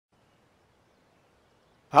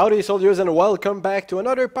Howdy soldiers, and welcome back to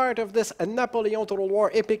another part of this Napoleon Total War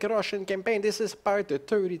Epic Russian campaign. This is part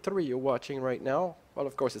 33 you're watching right now. Well,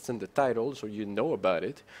 of course it's in the title, so you know about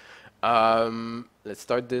it. Let's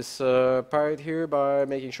start this part here by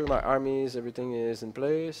making sure my armies, everything is in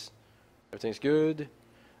place. Everything's good.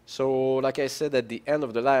 So, like I said at the end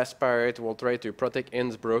of the last part, we'll try to protect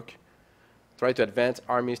Innsbruck. Try to advance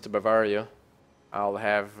armies to Bavaria. I'll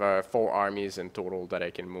have 4 armies in total that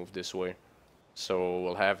I can move this way. So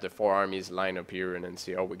we'll have the 4 armies line up here and then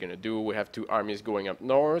see how we're gonna do. We have 2 armies going up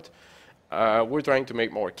north. We're trying to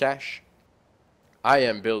make more cash. I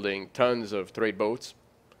am building tons of trade boats,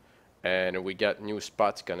 and we got new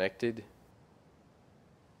spots connected.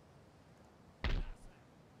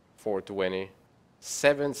 420,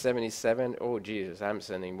 777. Oh Jesus, I'm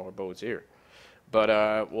sending more boats here.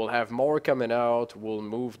 But we'll have more coming out. We'll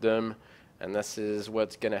move them, and this is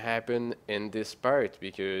what's gonna happen in this part,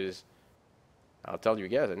 because I'll tell you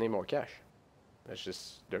guys, I need more cash.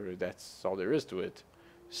 That's all there is to it.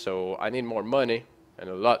 So I need more money, and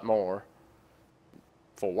a lot more.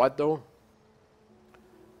 For what though?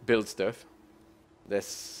 Build stuff.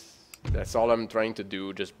 That's all I'm trying to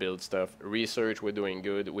do, just build stuff. Research, we're doing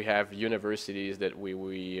good. We have universities that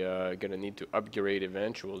we gonna need to upgrade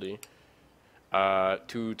eventually.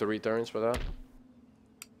 2 to 3 turns for that.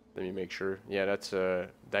 Let me make sure. Yeah, that's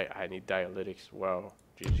I need dialytics. Wow,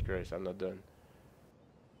 Jesus Christ, I'm not done.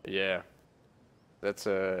 Yeah, that's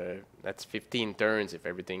 15 turns if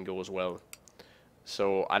everything goes well.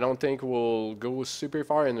 So I don't think we'll go super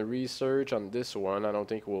far in the research on this one. I don't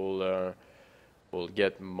think we'll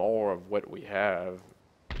get more of what we have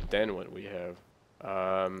than what we have.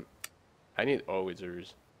 I need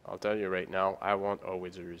howitzers. I'll tell you right now, I want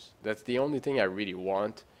howitzers. That's the only thing I really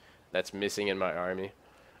want that's missing in my army.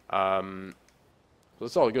 So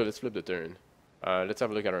it's all good. Let's flip the turn. Let's have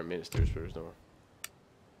a look at our ministers first though.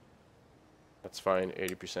 That's fine,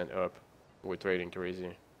 80% up. We're trading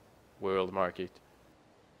crazy. World market.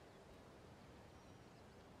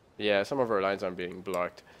 Yeah, some of our lines are being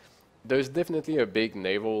blocked. There's definitely a big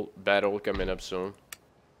naval battle coming up soon.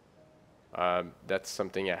 That's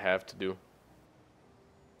something I have to do.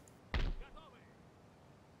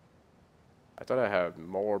 I thought I had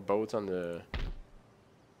more boats on the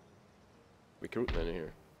recruitment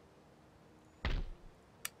here.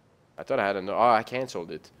 I thought I had enough. Oh, I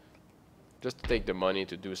cancelled it. Just to take the money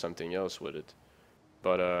to do something else with it.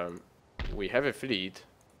 But we have a fleet.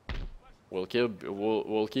 We'll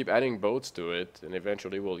keep adding boats to it, and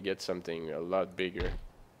eventually we'll get something a lot bigger.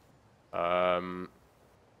 I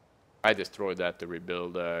destroyed that to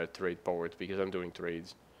rebuild trade ports because I'm doing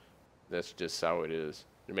trades. That's just how it is.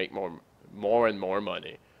 You make more and more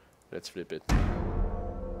money. Let's flip it.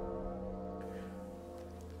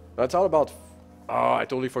 That's all about. Oh, I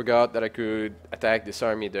totally forgot that I could attack this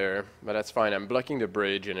army there, but that's fine. I'm blocking the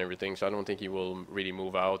bridge and everything, so I don't think he will really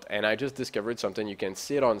move out. And I just discovered something. You can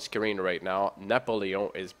see it on screen right now. Napoleon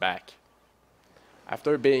is back.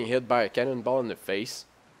 After being hit by a cannonball in the face,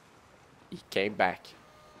 he came back.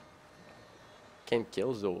 Can't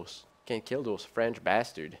kill those French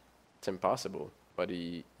bastards. It's impossible. But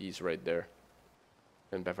he's right there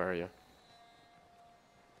in Bavaria.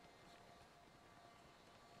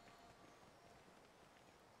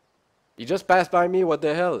 He just passed by me, what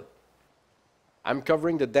the hell? I'm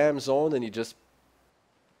covering the damn zone and he just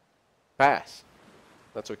passed.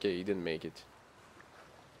 That's okay, he didn't make it.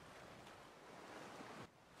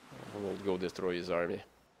 We'll go destroy his army.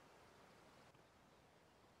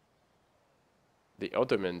 The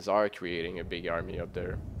Ottomans are creating a big army up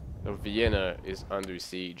there. So Vienna is under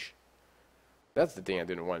siege. That's the thing I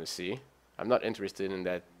didn't want to see. I'm not interested in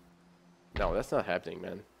that. No, that's not happening,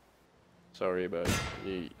 man. Sorry, but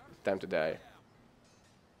time to die.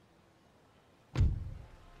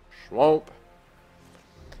 Swamp.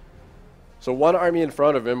 So 1 army in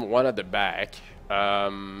front of him, 1 at the back.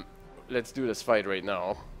 Let's do this fight right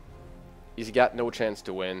now. He's got no chance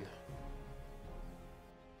to win.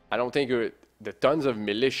 I don't think the tons of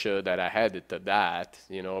militia that I had to that,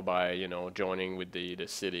 you know, by, you know, joining with the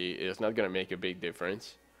city is not gonna make a big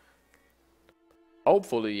difference.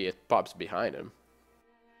 Hopefully it pops behind him.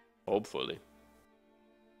 Hopefully.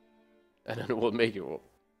 And then we'll make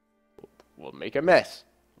a mess.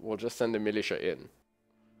 We'll just send the militia in.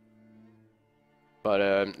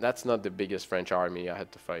 But that's not the biggest French army I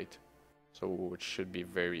had to fight, so it should be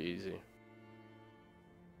very easy.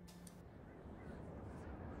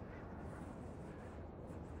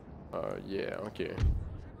 Yeah, okay.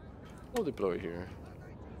 We'll deploy here.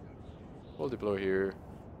 We'll deploy here.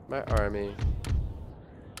 My army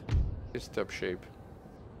is top shape.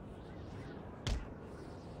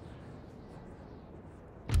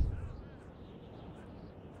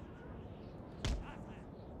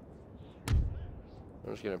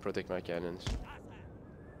 I'm just gonna protect my cannons.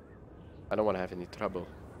 I don't want to have any trouble.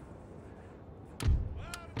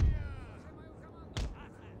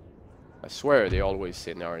 I swear they always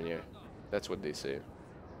say Narnia. That's what they say.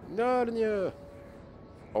 Narnia!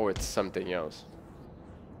 Oh, it's something else.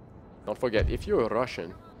 Don't forget, if you're a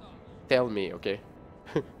Russian, tell me, okay?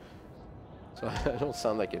 So I don't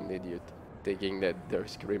sound like an idiot, thinking that they're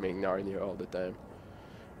screaming Narnia all the time.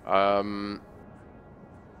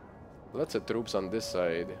 Lots of troops on this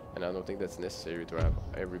side, and I don't think that's necessary to have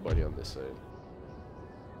everybody on this side.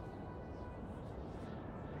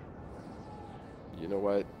 You know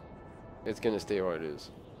what? It's gonna stay how it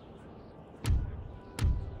is.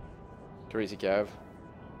 Crazy Cav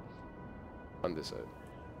on this side.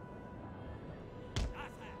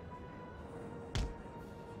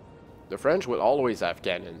 The French will always have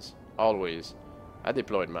cannons. Always. I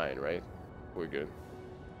deployed mine, right? We're good.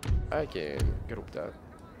 I can group that.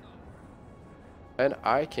 And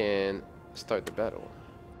I can start the battle.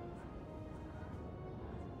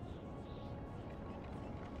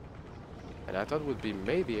 And I thought we'd be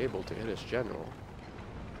maybe able to hit his general.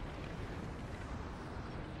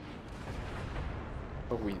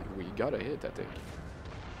 But we got a hit, I think.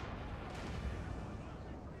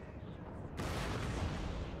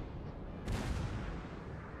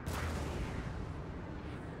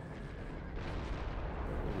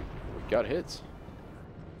 We got hits.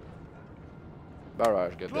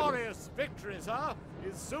 Barrage, get glorious victory, sir,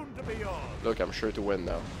 is soon to be yours. Look, I'm sure to win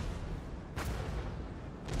now.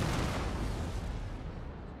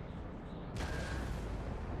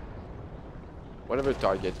 Whatever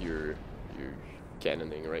target you're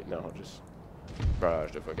cannoning right now, just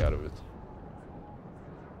barrage the fuck out of it.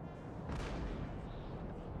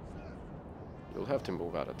 You'll have to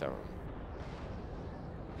move out of town.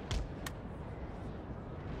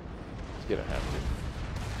 It's gonna have to.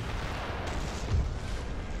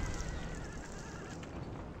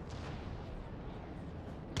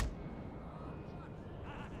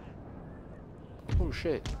 Oh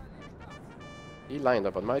shit. He lined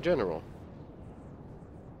up on my general.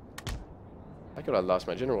 I could have lost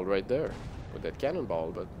my general right there with that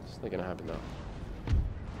cannonball, but it's not gonna happen now.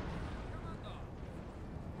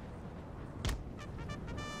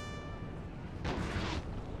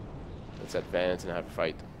 Let's advance and have a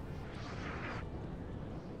fight.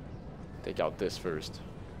 Take out this first.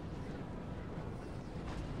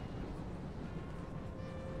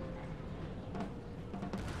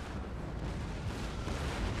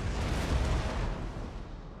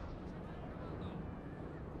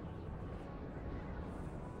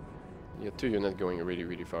 You got two units going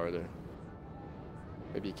really far there.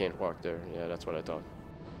 Maybe you can't walk there. Yeah, that's what I thought.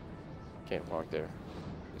 Can't walk there.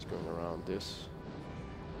 He's going around this.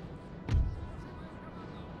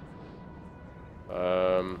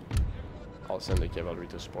 I'll send the cavalry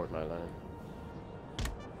to support my line.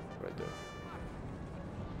 Right there.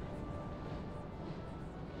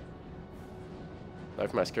 Now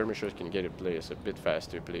if my skirmishers can get in place a bit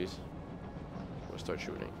faster, please. We'll start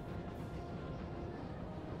shooting.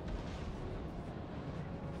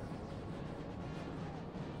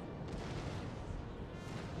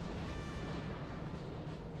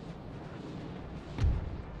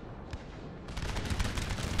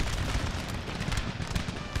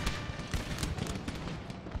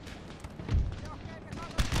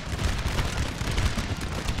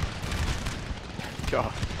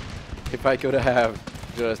 God, if I could have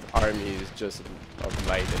just armies just of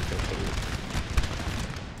light infantry.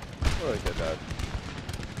 Look at that.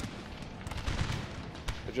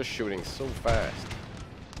 They're just shooting so fast.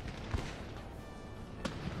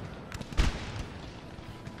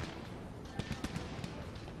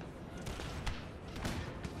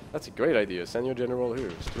 That's a great idea. Send your general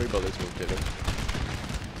here. 3 bullets will kill him.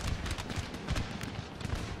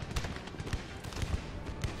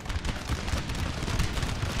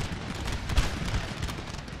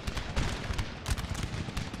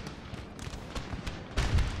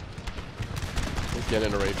 Get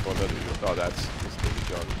in a range for another unit. Oh, that's Baby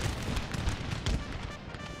John.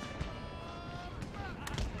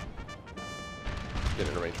 Get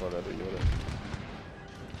in a range for another unit.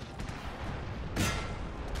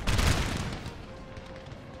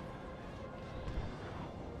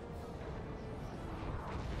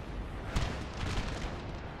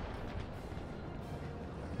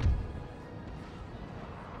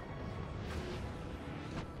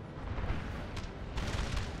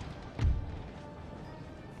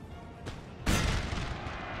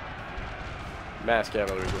 Mass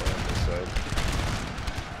cavalry going on this side.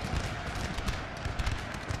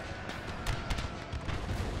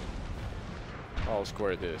 I'll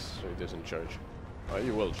square this so he doesn't charge. Oh,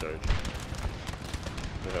 you will charge.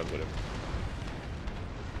 The hell with him.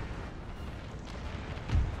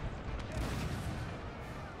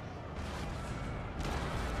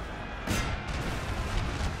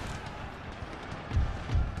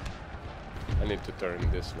 I need to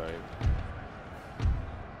turn this line.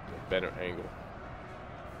 A better angle.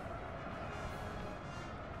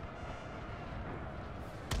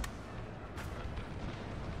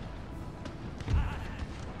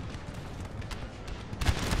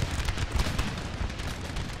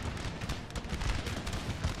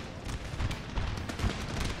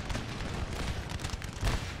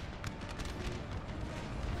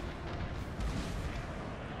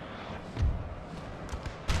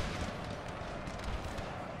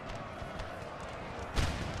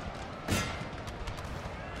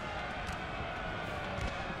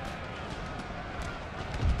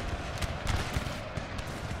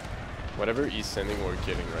 Whatever he's sending, we're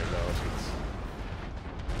killing right now. So it's...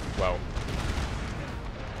 Wow.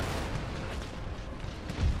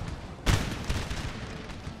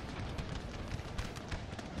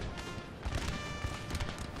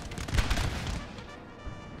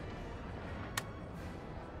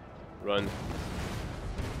 Run.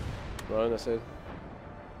 Run, I said.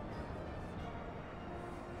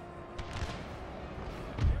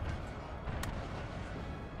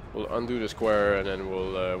 We'll undo the square and then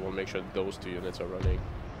we'll make sure those two units are running.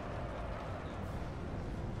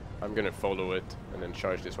 I'm gonna follow it and then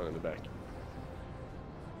charge this one in the back.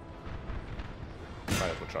 Might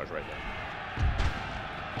as well charge right now.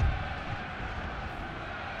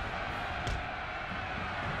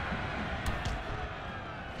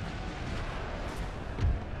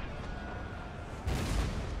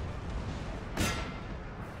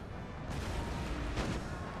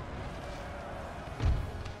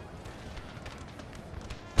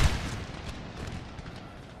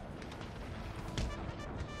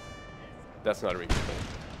 That's not reachable.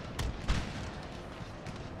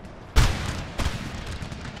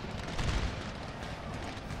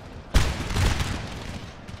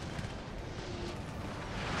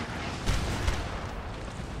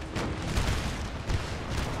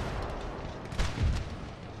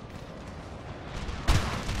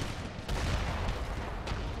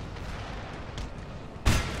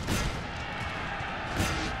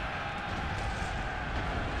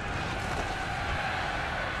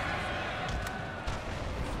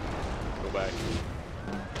 Back.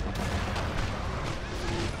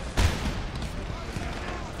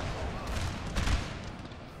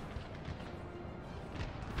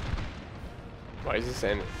 Why is this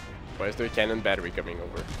end? Why is there a cannon battery coming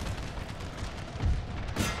over?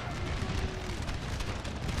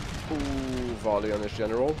 Ooh, volley on this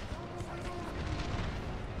general.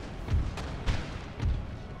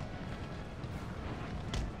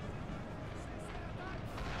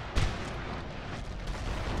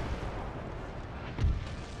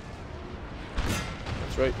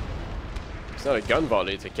 Right. It's not a gun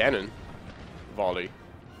volley, it's a cannon volley.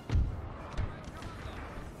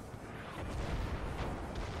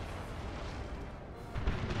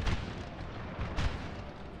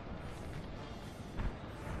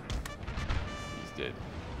 He's dead.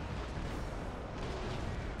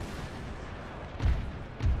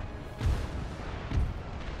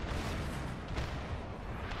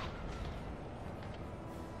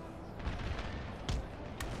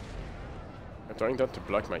 I'm trying not to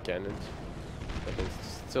block my cannons. I can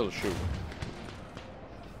still shoot.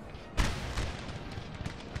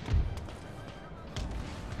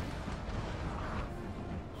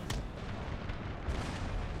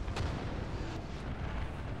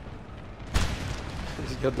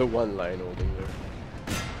 He's got the one line holding there.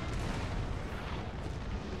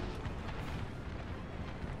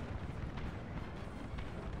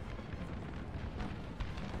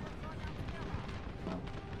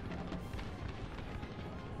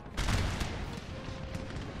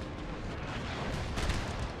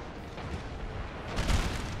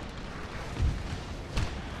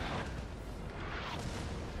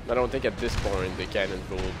 I don't think at this point the cannon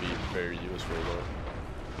will be very useful though.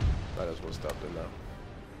 Might as well stop them now.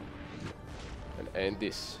 And end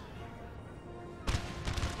this.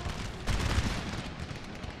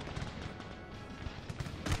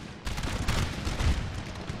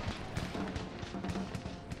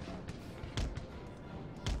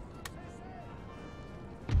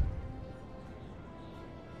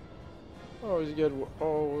 Oh, he's good.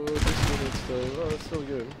 Oh, this unit's still. Oh, it's still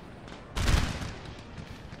good.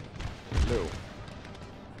 No.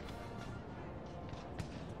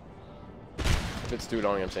 If it's too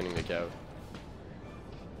long, I'm sending the cow.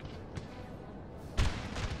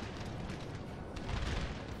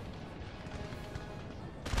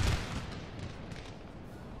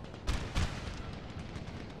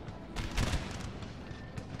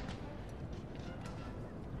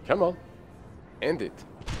 Come on. End it.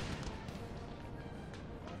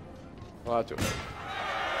 Oh, too late.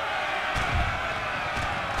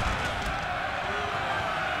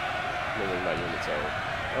 Moving my units out.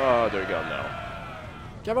 Oh, they're gone now.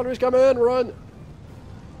 Cavalry's coming! Run!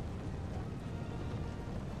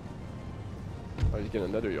 Oh, he's getting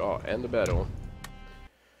another. Oh, end the battle.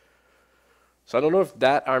 So I don't know if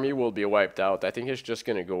that army will be wiped out. I think it's just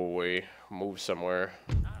gonna go away, move somewhere.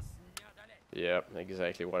 Yeah,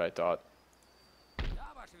 exactly what I thought.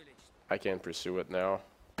 I can't pursue it now.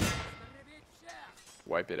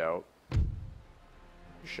 Wipe it out. We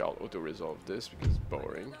shall auto-resolve this because it's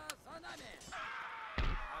boring.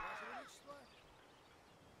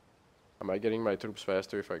 Am I getting my troops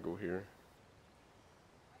faster if I go here?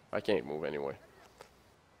 I can't move anyway.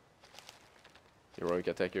 Heroic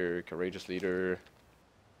attacker, courageous leader.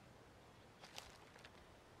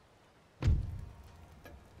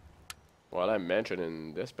 Well, I mentioned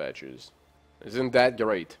in dispatches. Isn't that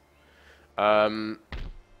great?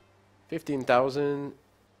 15,000.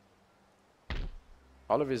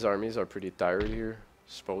 All of his armies are pretty tired here.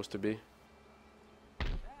 Supposed to be.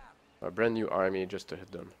 A brand new army just to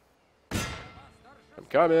hit them. I'm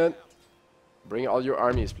coming. Bring all your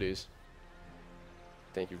armies, please.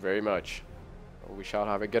 Thank you very much. We shall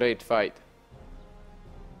have a great fight.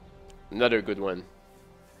 Another good one.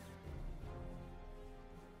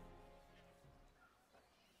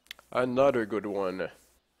 Another good one.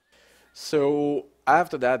 So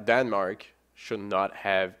after that, Denmark should not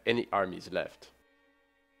have any armies left.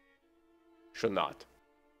 Should not.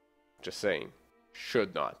 Just saying.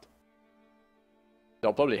 Should not.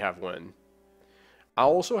 They'll probably have one. I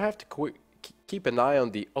also have to keep an eye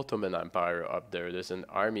on the Ottoman Empire up there. There's an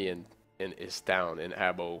army in his town, in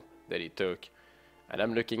Abo, that he took. And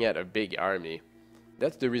I'm looking at a big army.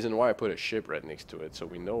 That's the reason why I put a ship right next to it, so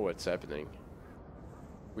we know what's happening.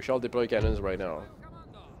 We shall deploy cannons right now.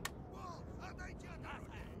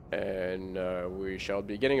 And we shall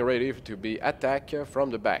be getting ready to be attacked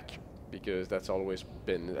from the back. Because that's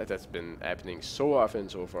been happening so often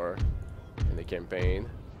so far in the campaign.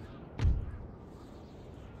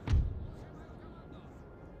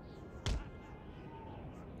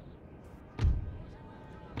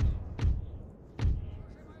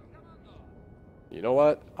 You know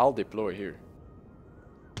what? I'll deploy here.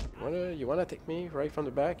 You wanna take me right from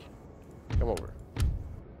the back? Come over.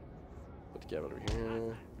 Put the cavalry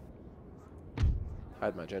here.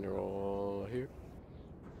 Hide my general here.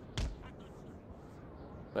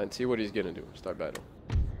 And see what he's gonna do. Start battle.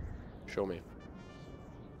 Show me.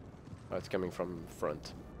 Oh, it's coming from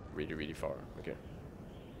front. Really, really far. Okay.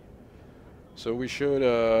 So we should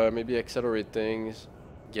maybe accelerate things.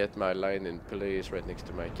 Get my line in place right next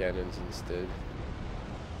to my cannons instead.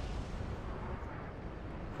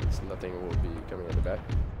 Nothing will be coming at the back.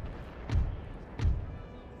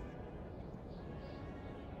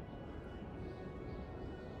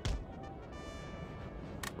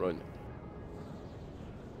 Run.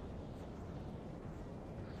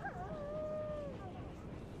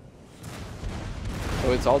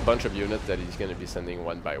 So it's all a bunch of units that he's going to be sending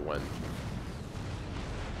one by one.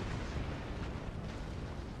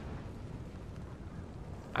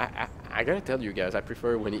 I gotta tell you guys, I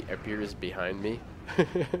prefer when he appears behind me.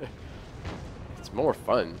 It's more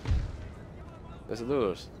fun. There's a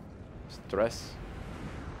little stress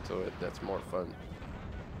to it. That's more fun.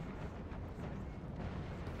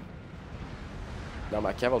 Now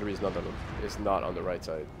my cavalry is not on the right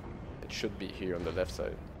side. It should be here on the left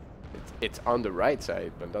side. It's on the right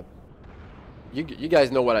side, but not. You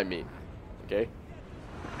guys know what I mean, okay?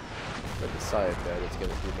 But the side that it's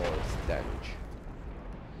gonna do more damage.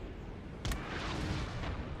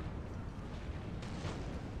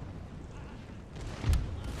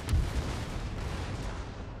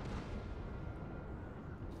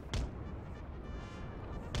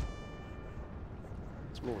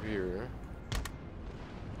 Move here.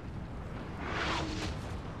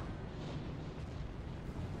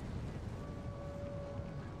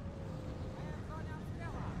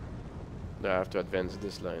 Now I have to advance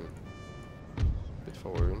this line a bit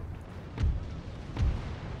forward.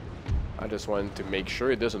 I just want to make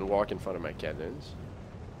sure it doesn't walk in front of my cannons.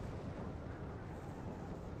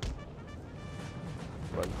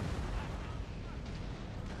 Run.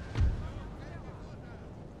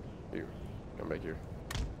 Here. Come back here.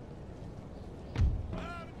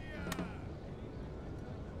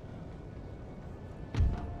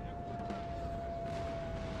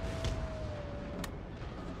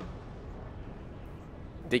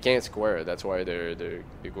 They can't square, that's why they're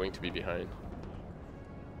going to be behind.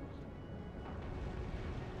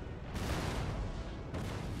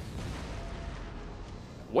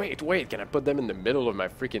 Wait, wait, can I put them in the middle of my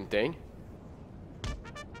freaking thing?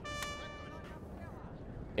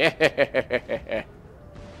 Yeah.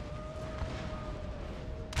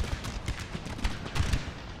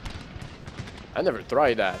 I never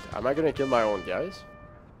tried that. Am I gonna kill my own guys?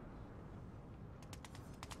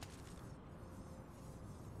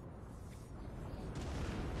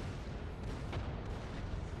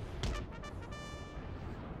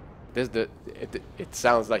 It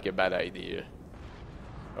sounds like a bad idea.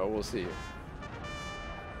 Oh, we'll see.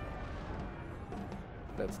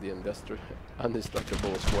 That's the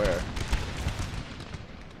indestructible square.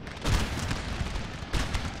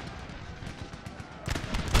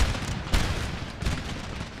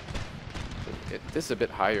 This is a bit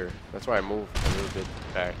higher. That's why I moved a little bit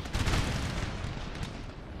back.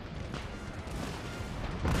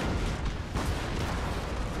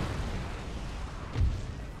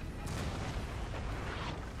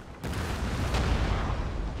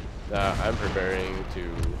 I'm preparing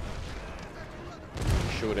to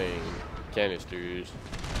shooting canisters.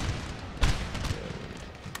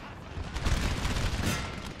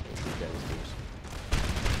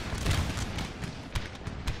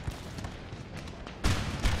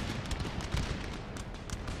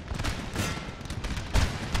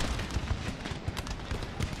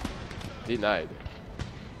 Denied.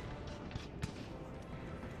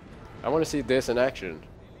 I want to see this in action.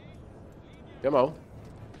 Come on.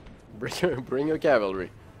 Bring your cavalry.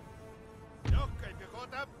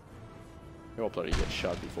 He'll probably get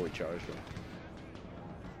shot before he charges them.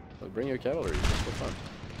 But bring your cavalry, just for fun.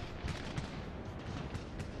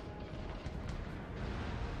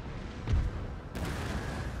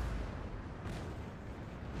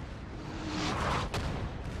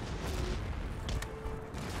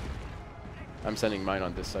 I'm sending mine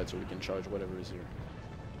on this side so we can charge whatever is here.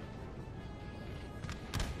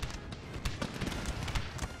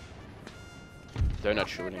 They're not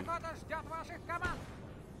shooting.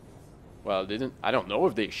 Well, they didn't. I don't know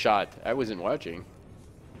if they shot. I wasn't watching.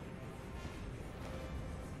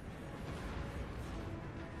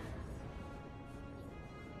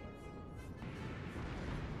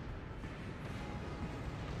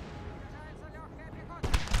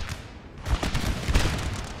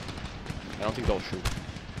 I don't think they'll shoot.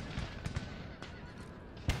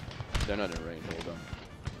 They're not in range. Hold on.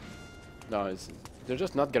 No, they're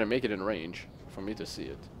just not gonna make it in range for me to see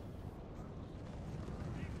it.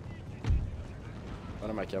 One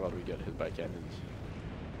of my cavalry got hit by cannons.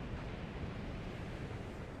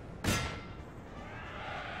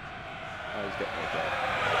 Oh, he's getting knocked out.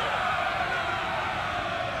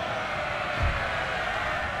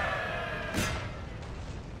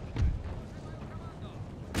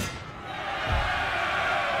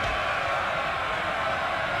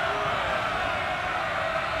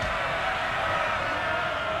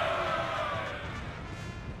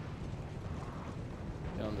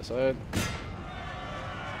 Down the side.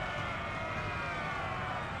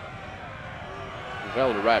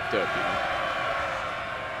 Well wrapped up, you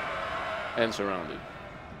know, and surrounded.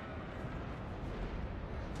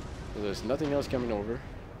 So there's nothing else coming over.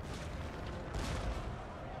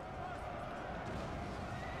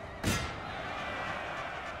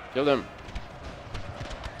 Kill them.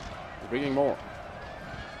 They're bringing more.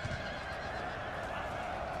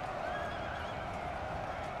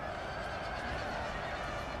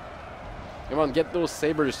 Come on, get those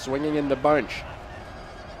sabers swinging in the bunch.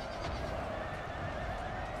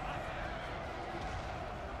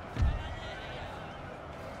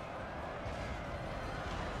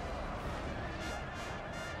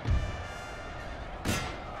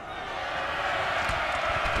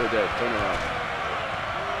 They're dead. Turn around.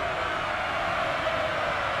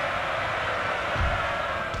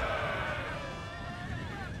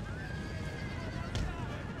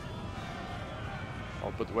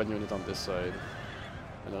 I'll put one unit on this side.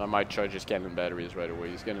 And then I might charge his cannon batteries right away.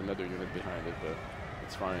 He's got another unit behind it, but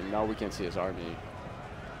it's fine. Now we can see his army.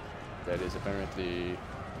 That is apparently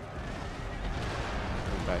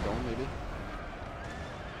going back home, maybe?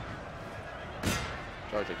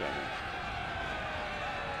 Charge again.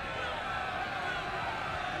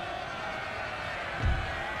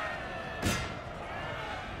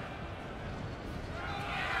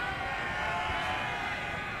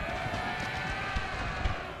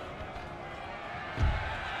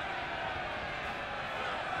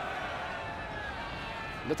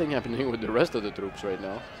 Nothing happening with the rest of the troops right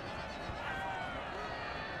now.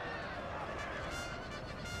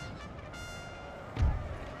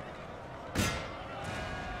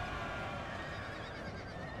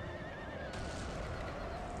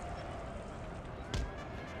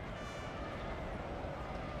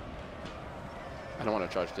 I don't want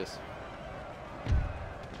to charge this.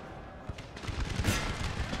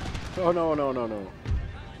 Oh no, no, no, no.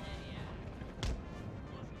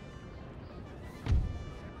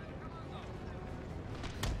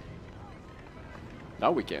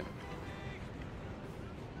 Now we can.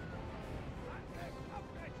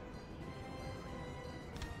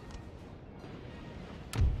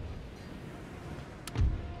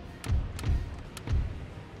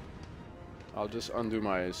 I'll just undo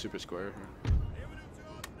my super square here.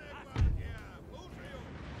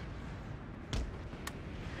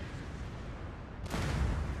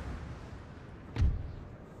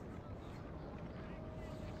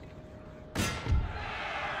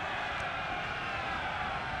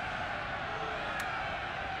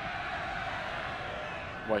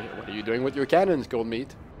 What are you doing with your cannons, Gold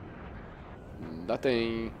Meat?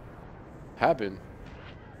 Nothing happened.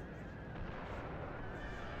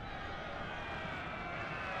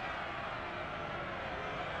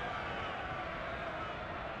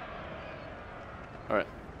 Alright,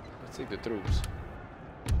 let's take the troops.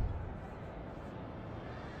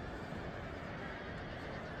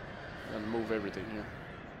 And move everything here.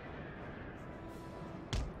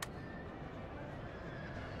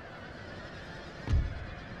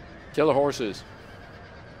 Kill the horses.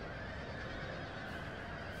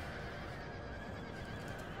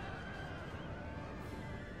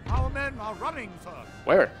 Our men are running, sir.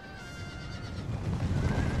 Where?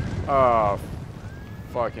 Oh,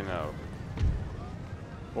 fucking hell.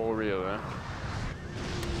 For real, huh?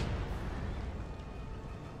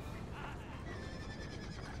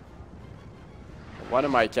 One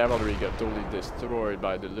of my cavalry got totally destroyed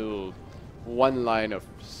by the little one line of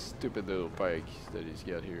stupid little pikes that he's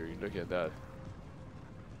got here. Look at that.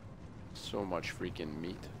 So much freaking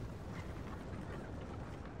meat.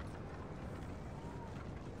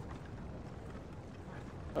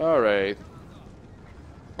 Alright.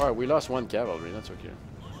 Alright, we lost one cavalry, that's okay.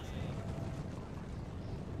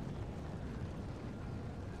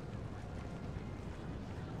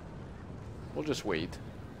 We'll just wait.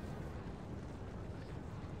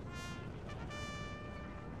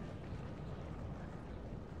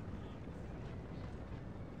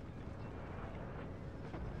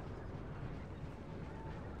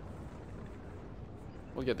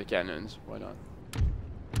 We'll get the cannons, why not?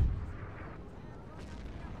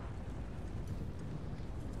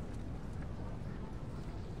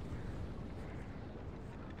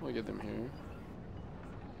 We'll get them here.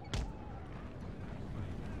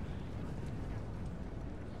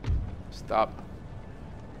 Stop.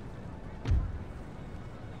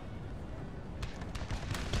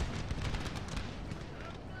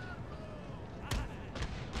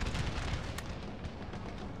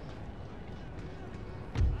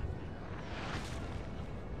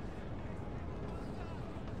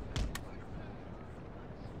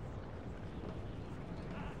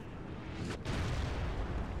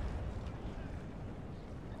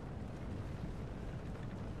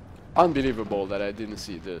 Unbelievable that I didn't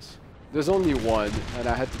see this. There's only one, and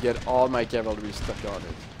I had to get all my cavalry stuck on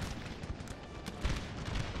it.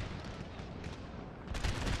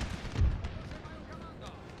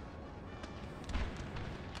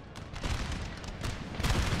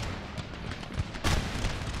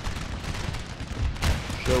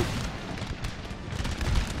 Show.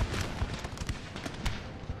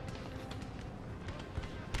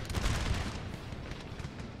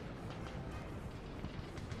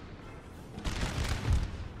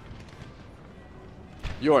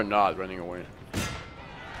 You are not running away.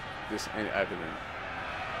 This ain't evident.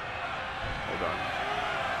 Hold on.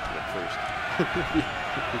 Look first.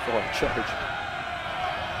 Before I charge.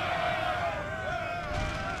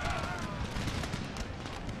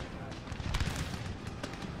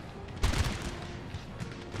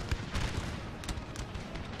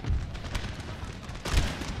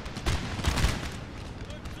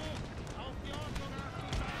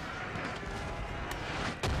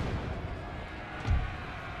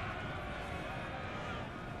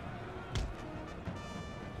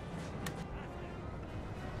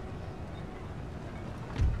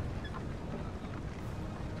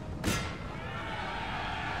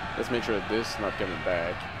 Let's make sure that this is not coming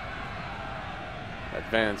back.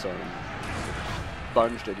 Advance on the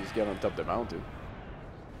bunch that he's got on top of the mountain.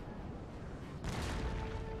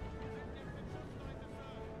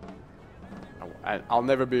 I'll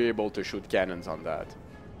never be able to shoot cannons on that.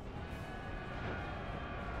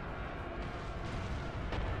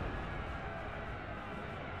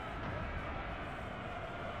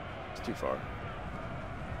 It's too far.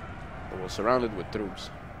 But we're surrounded with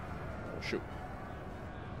troops. We'll shoot.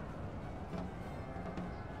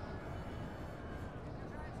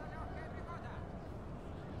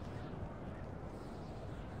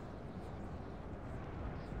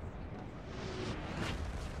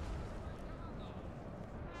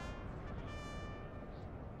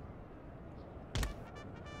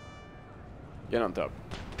 Get on top.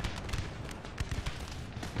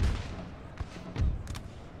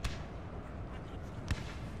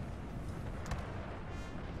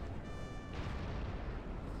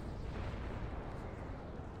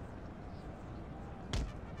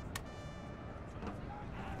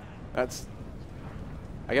 That's...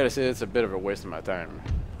 I gotta say, it's a bit of a waste of my time.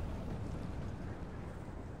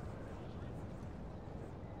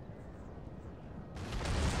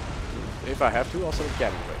 If I have to, I'll set a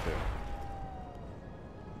cannon right there.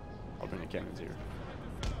 I'll bring the cannons here.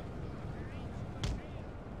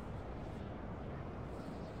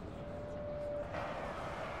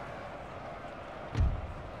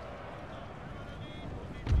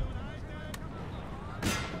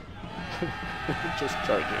 Just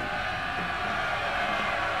charging.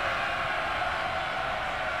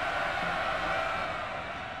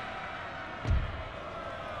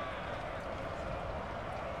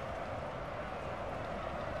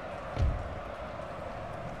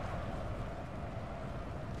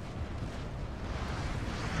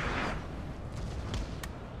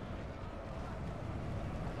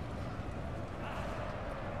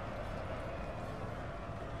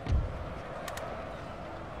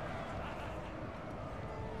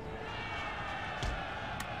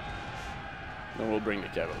 Then we'll bring the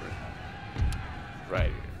cavalry. Right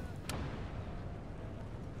here.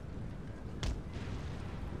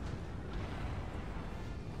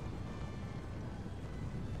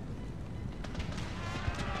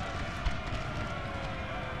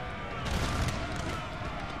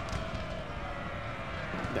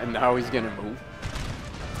 And now he's gonna move.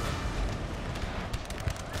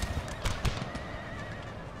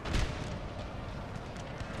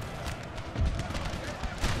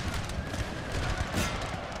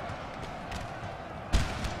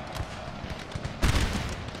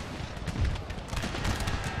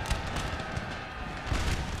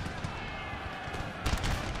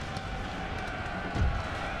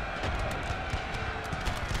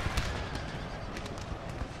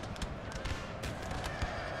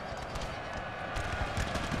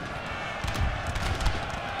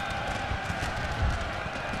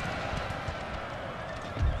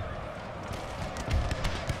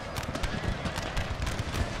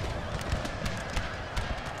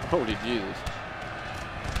 Holy Jesus.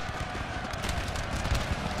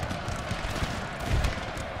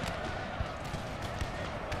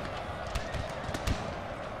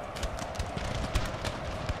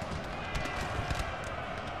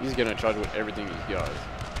 He's gonna charge with everything he's got.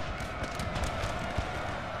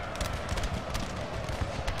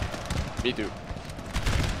 Me too.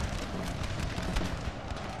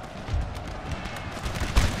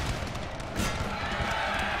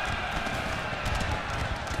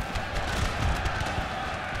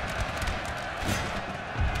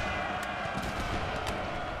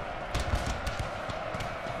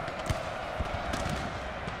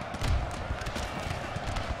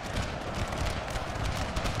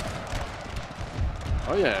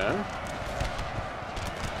 Oh yeah.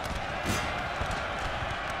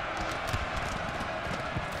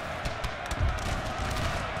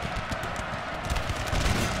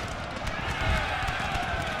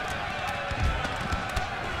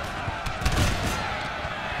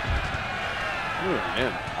 Ooh,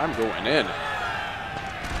 man, I'm going in.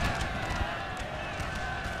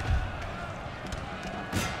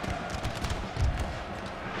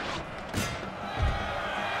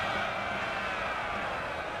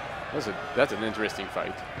 That's an interesting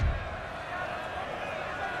fight.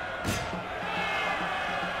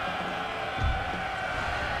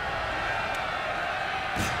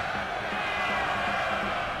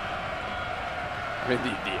 I mean,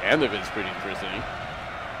 the end of it is pretty interesting.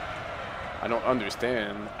 I don't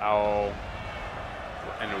understand how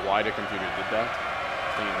and why the computer did that.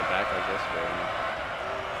 Thing in the back, I guess, but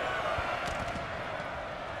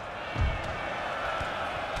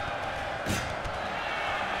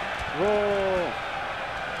roll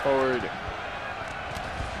forward.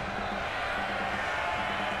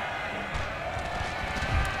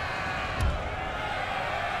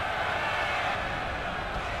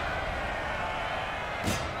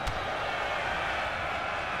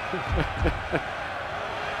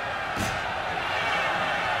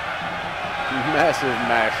 Massive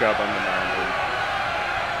mashup on the mountain.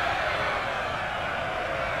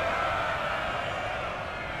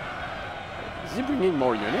 Is he bringing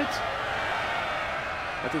more units?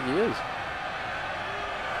 I think he is.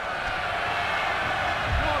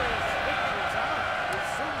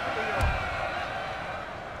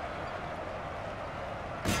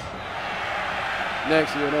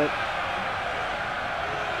 Next unit.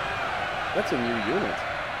 That's a new unit.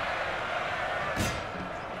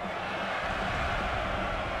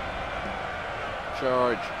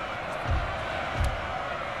 Charge.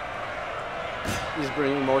 He's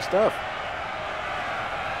bringing more stuff.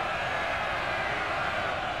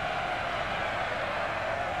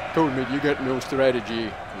 Told me you got no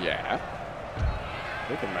strategy. Yeah.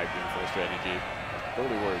 Look at my being full strategy.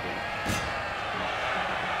 Totally working.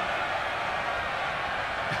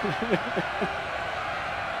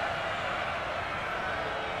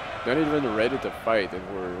 Not even ready to fight and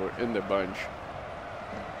we're in the bunch.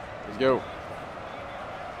 Let's go.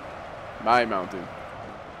 My mountain.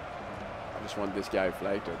 I just want this guy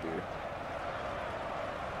flagged up here.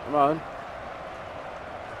 Come on.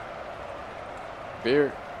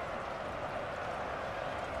 Beer.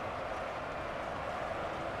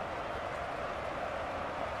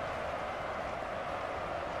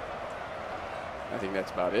 I think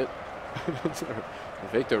that's about it.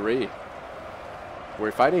 Victory.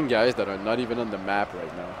 We're fighting guys that are not even on the map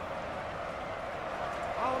right now.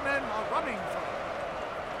 Our men are running for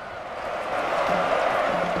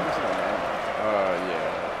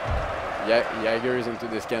yeah. Jaegers into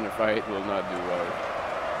this kind of fight will not do well.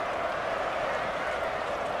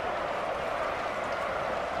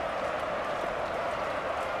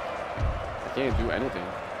 I can't do anything.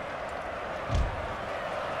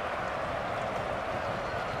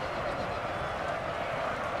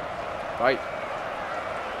 Fight.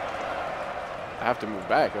 I have to move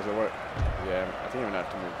back as I work. Yeah, I think I'm gonna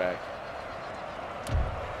have to move back.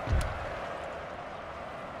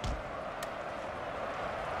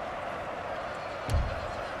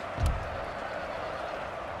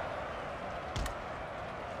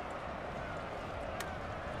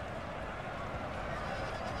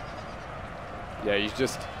 Yeah, he's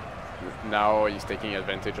just now he's taking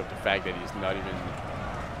advantage of the fact that he's not even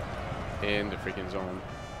in the freaking zone.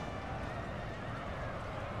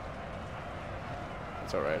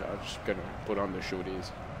 It's alright, I'm just gonna put on the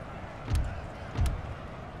shooties.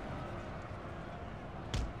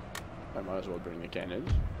 I might as well bring the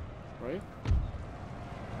cannons, right?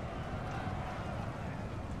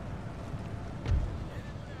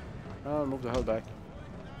 Move the hell back.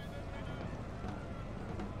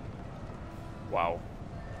 Wow.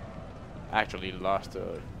 Actually lost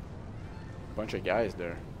a bunch of guys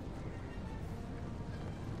there.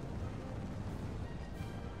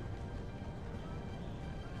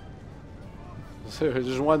 So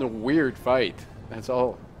just one weird fight. That's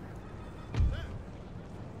all.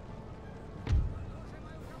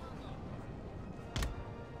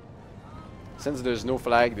 Since there's no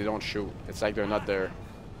flag, they don't shoot. It's like they're not there.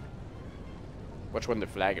 Watch when the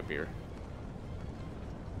flag appear.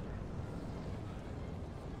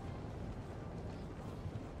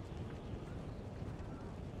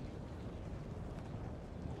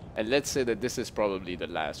 And let's say that this is probably the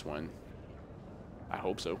last one. I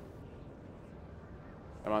hope so.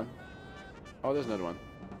 Come on. Oh, there's another one.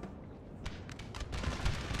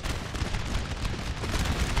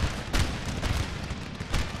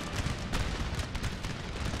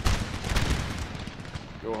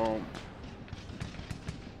 Go home.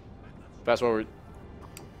 Fast forward.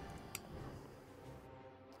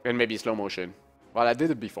 And maybe slow motion. Well, I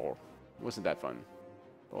did it before. It wasn't that fun.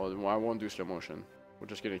 Well, I won't do slow motion. We're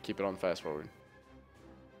just gonna keep it on fast forward.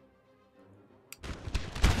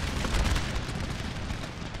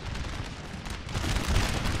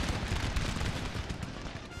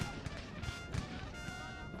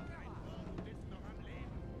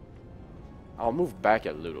 I'll move back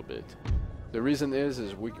a little bit. The reason is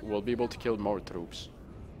we will be able to kill more troops.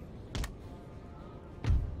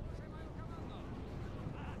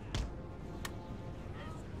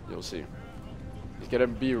 You'll see. He's gonna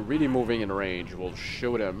be really moving in range. We'll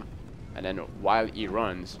shoot him, and then while he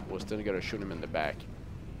runs, we're still gonna shoot him in the back.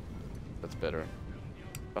 That's better.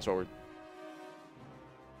 Fast forward.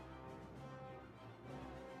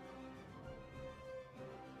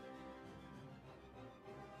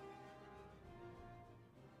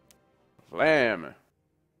 Flam!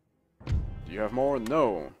 Do you have more?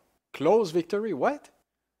 No. Close victory? What?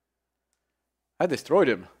 I destroyed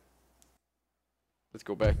him. Let's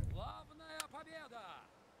go back.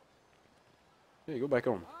 Yeah, go back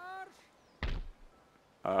home.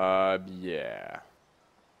 Yeah.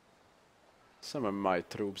 Some of my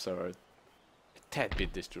troops are a tad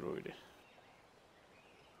bit destroyed.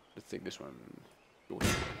 Let's take this one. Go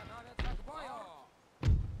here.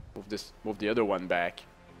 Move the other one back.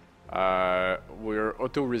 We're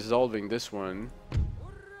auto-resolving this one.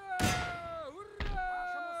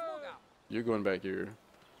 You're going back here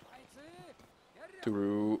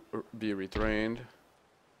to be retrained.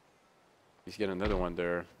 He's getting another one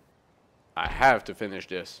there. I have to finish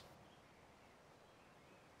this.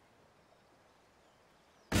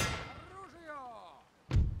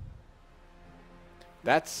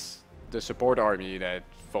 That's the support army that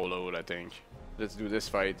followed, I think. Let's do this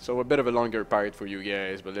fight. So a bit of a longer part for you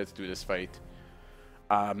guys, but let's do this fight.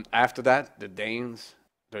 After that, the Danes,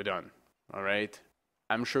 they're done. Alright?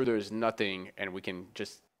 I'm sure there's nothing, and we can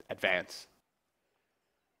just advance.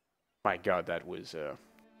 My god, that was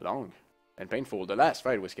long and painful. The last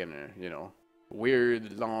fight was kind of, you know,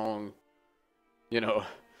 weird, long, you know.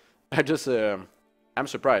 I'm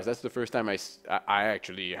surprised. That's the first time I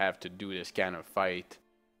actually have to do this kind of fight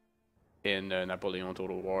in Napoleon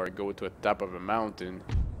Total War. Go to the top of a mountain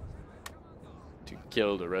to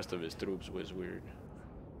kill the rest of his troops was weird.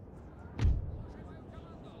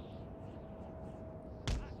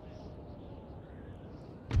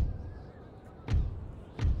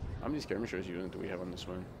 How many skirmishers units do we have on this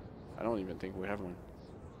one? I don't even think we have one.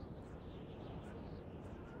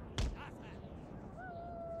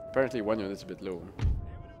 Apparently one unit's a bit low.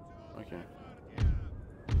 Okay.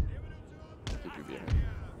 Keep you behind.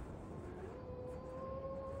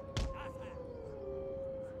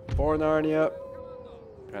 For Narnia.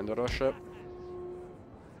 And Russia.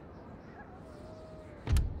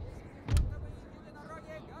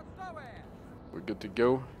 We're good to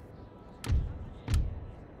go.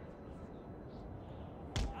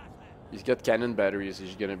 He's got cannon batteries,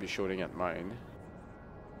 he's gonna be shooting at mine.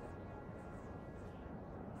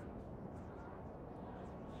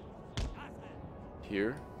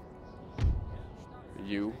 Here.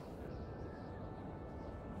 You.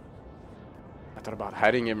 I thought about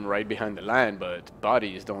hiding him right behind the line, but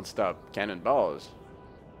bodies don't stop cannonballs.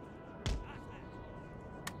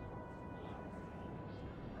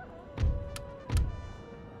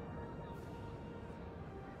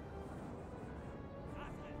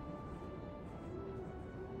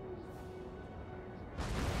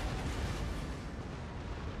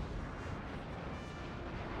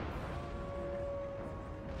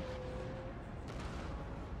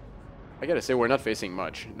 I gotta say, we're not facing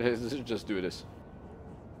much. Let's just do this.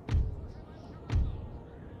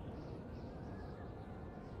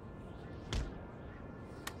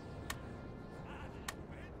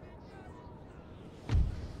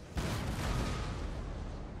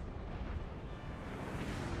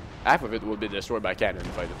 Half of it will be destroyed by cannon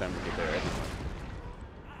by the time we get there.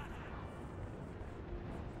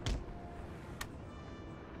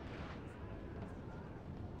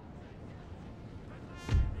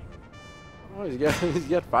 Oh, he's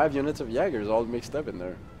got 5 units of Jaegers all mixed up in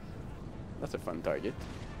there. That's a fun target.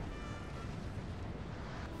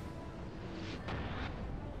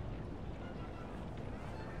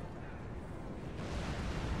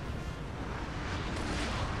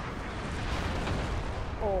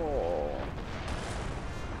 Oh,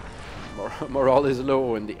 morale is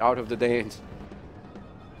low in the art of the Danes.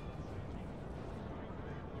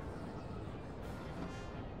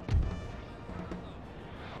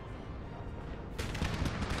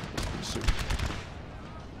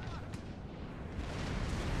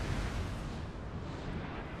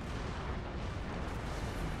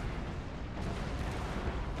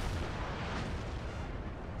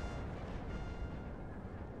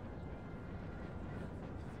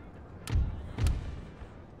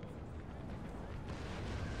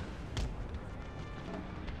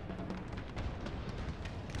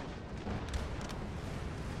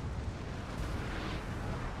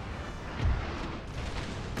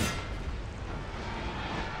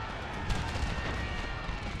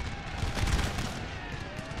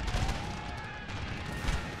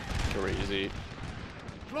 Crazy.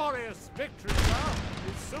 Glorious victory now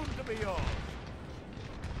is soon to be yours.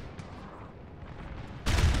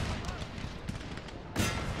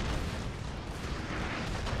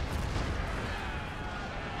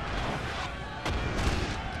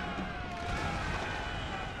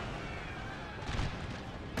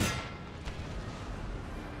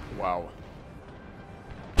 Wow.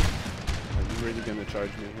 Are you really gonna charge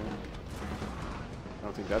me here? I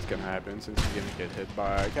don't think that's gonna happen since you're gonna get hit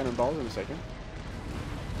by cannonballs in a second.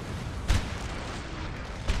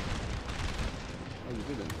 Oh, you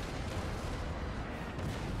didn't.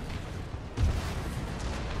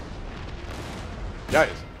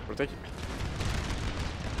 Guys, protect you.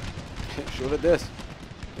 Shoot at this.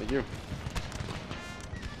 Thank you.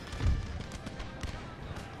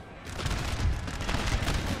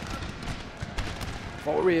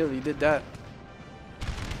 For real, he did that.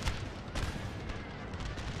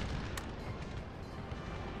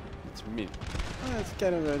 It's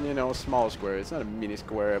kind of a, you know, small square. It's not a mini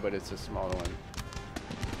square, but it's a small one.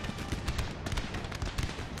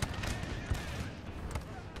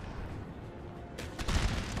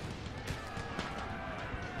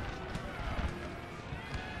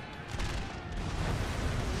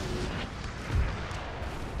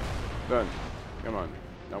 Done. Come on.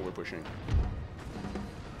 Now we're pushing.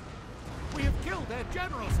 We have killed their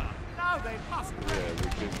general, sir. Now they must Yeah, we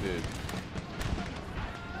just did.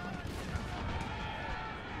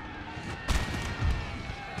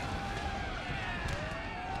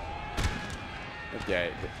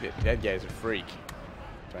 That guy's a freak.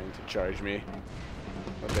 Trying to charge me.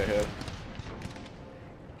 What the hell?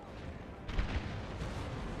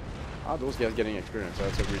 Ah, those guys getting experience. So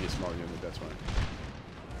that's a really small unit, that's fine.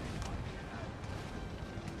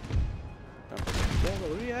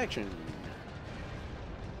 Cavalry action.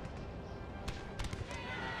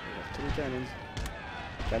 We have 3 cannons.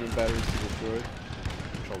 Cannon batteries to destroy.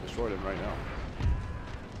 We shall destroy them right now.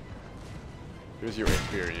 Here's your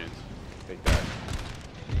experience. Take that.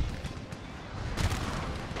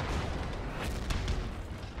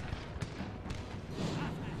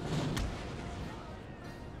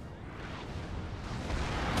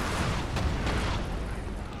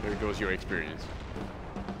 There goes your experience.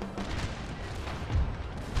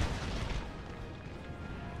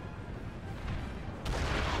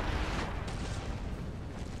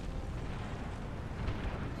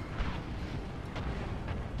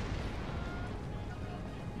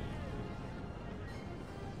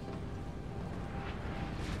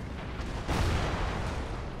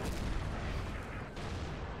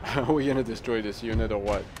 Are we gonna destroy this unit or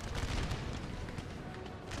what?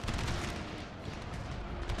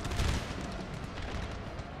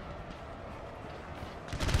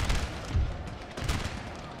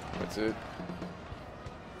 That's it.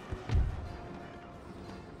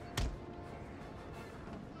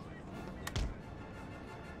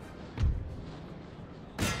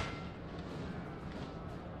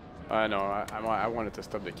 I know, I wanted to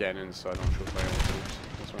stop the cannons so I don't shoot my own troops.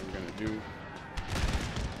 That's what I'm gonna do.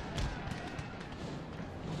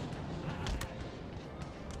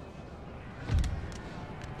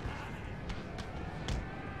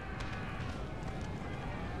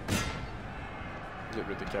 Get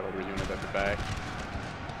rid of the cavalry unit at the back.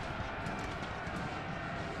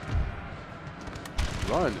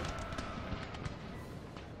 Run!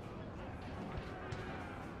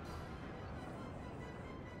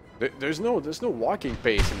 There's no walking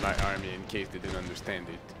pace in my army, in case they didn't understand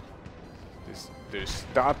it. There's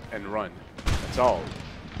stop and run. That's all.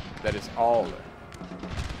 That is all.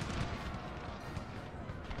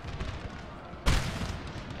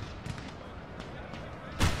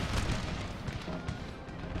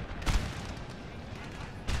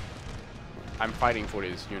 I'm fighting for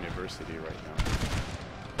this university right now.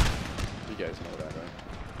 You guys know that, right?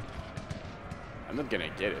 I'm not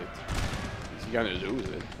gonna get it. He's gonna lose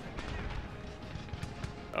it.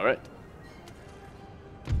 Alright.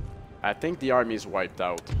 I think the army is wiped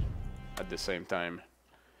out at the same time.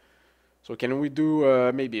 So can we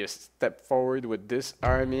do maybe a step forward with this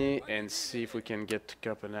army and see if we can get to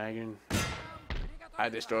Copenhagen? I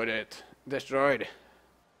destroyed it. Destroyed.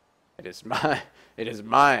 It is mine. It is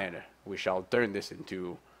mine. We shall turn this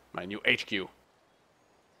into my new HQ.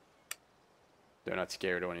 They're not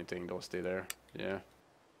scared or anything. They'll stay there. Yeah.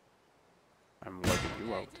 I'm wiping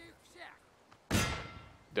you out.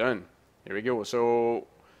 Done. Here we go. So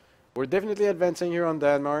we're definitely advancing here on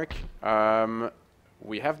Denmark.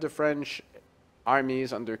 We have the French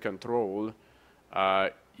armies under control.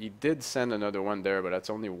 He did send another one there, but that's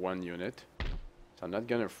only 1 unit. So I'm not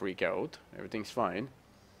gonna freak out. Everything's fine.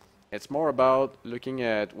 It's more about looking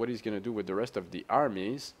at what he's gonna do with the rest of the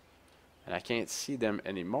armies. And I can't see them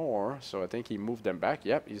anymore, so I think he moved them back.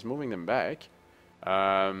 Yep, he's moving them back.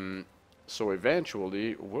 So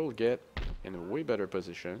eventually we'll get in a way better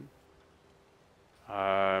position.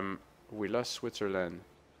 We lost Switzerland.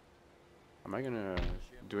 Am I gonna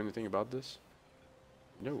do anything about this?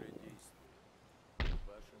 No.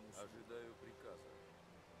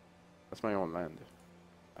 That's my own land.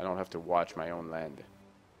 I don't have to watch my own land.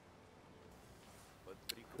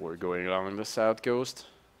 We're going along the south coast.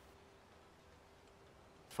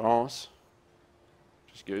 France.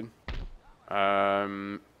 Which is good.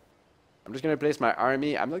 I'm just gonna place my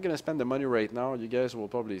army. I'm not gonna spend the money right now. You guys will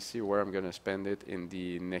probably see where I'm gonna spend it in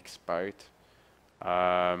the next part.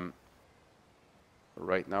 Right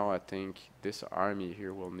now I think this army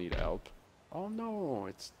here will need help. Oh no,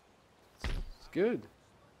 it's good.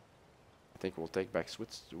 I think we'll take back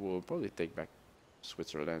we'll probably take back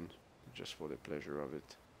Switzerland just for the pleasure of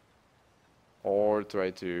it. Or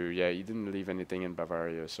try to, yeah, he didn't leave anything in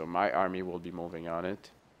Bavaria, so my army will be moving on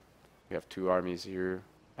it. We have 2 armies here.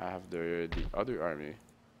 I have the other army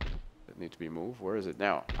that need to be moved. Where is it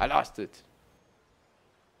now? I lost it.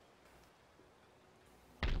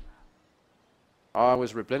 Oh, I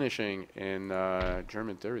was replenishing in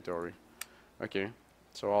German territory. Okay.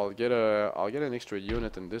 So I'll get an extra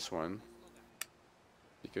unit in this one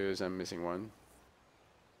because I'm missing one.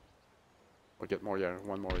 I'll get more, yeah,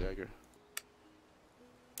 one more Jaeger.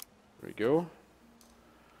 There we go.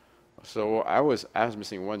 So I was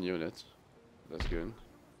missing one unit. That's good.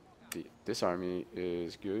 This army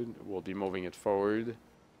is good. We'll be moving it forward.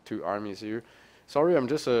 2 armies here. Sorry, I'm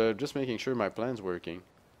just making sure my plan's working.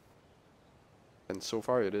 And so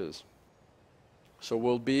far it is. So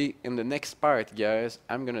we'll be in the next part, guys.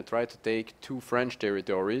 I'm gonna try to take 2 French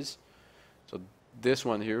territories. So this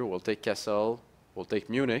one here, we'll take Cassel, we'll take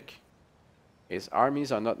Munich. His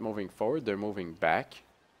armies are not moving forward, they're moving back.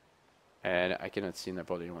 And I cannot see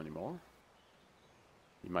Napoleon anymore.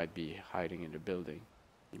 He might be hiding in the building.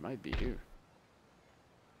 He might be here.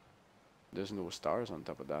 There's no stars on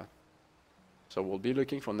top of that. So we'll be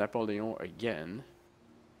looking for Napoleon again.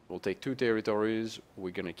 We'll take 2 territories.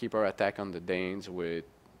 We're gonna keep our attack on the Danes with,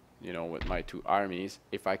 you know, with my 2 armies.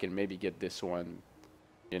 If I can maybe get this one,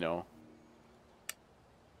 you know,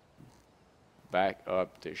 back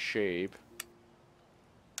up to shape.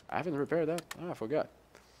 I haven't repaired that. Oh, I forgot.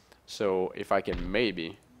 So if I can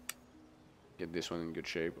maybe get this one in good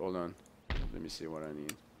shape. Hold on. Let me see what I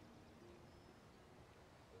need.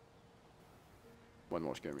 One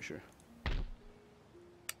more skirmisher.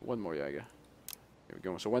 One more Jaeger. Here we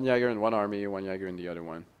go. So 1 Jaeger in one army, 1 Jaeger in the other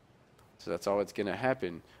one. So that's how it's gonna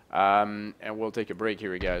happen. And we'll take a break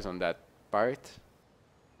here, guys, on that part.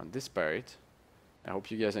 On this part. I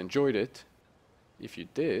hope you guys enjoyed it. If you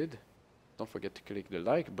did, don't forget to click the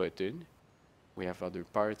like button. We have other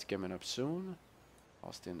parts coming up soon.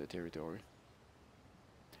 I'll stay in the territory.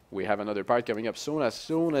 We have another part coming up soon. As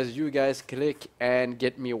soon as you guys click and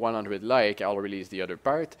get me 100 like, I'll release the other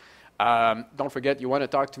part. Don't forget, you want to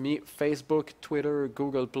talk to me, Facebook, Twitter,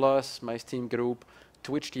 Google+, my Steam group,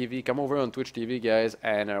 Twitch TV. Come over on Twitch TV, guys,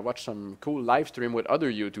 and watch some cool live stream with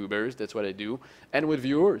other YouTubers. That's what I do. And with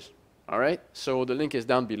viewers. All right? So the link is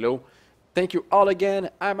down below. Thank you all again.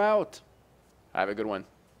 I'm out. Have a good one.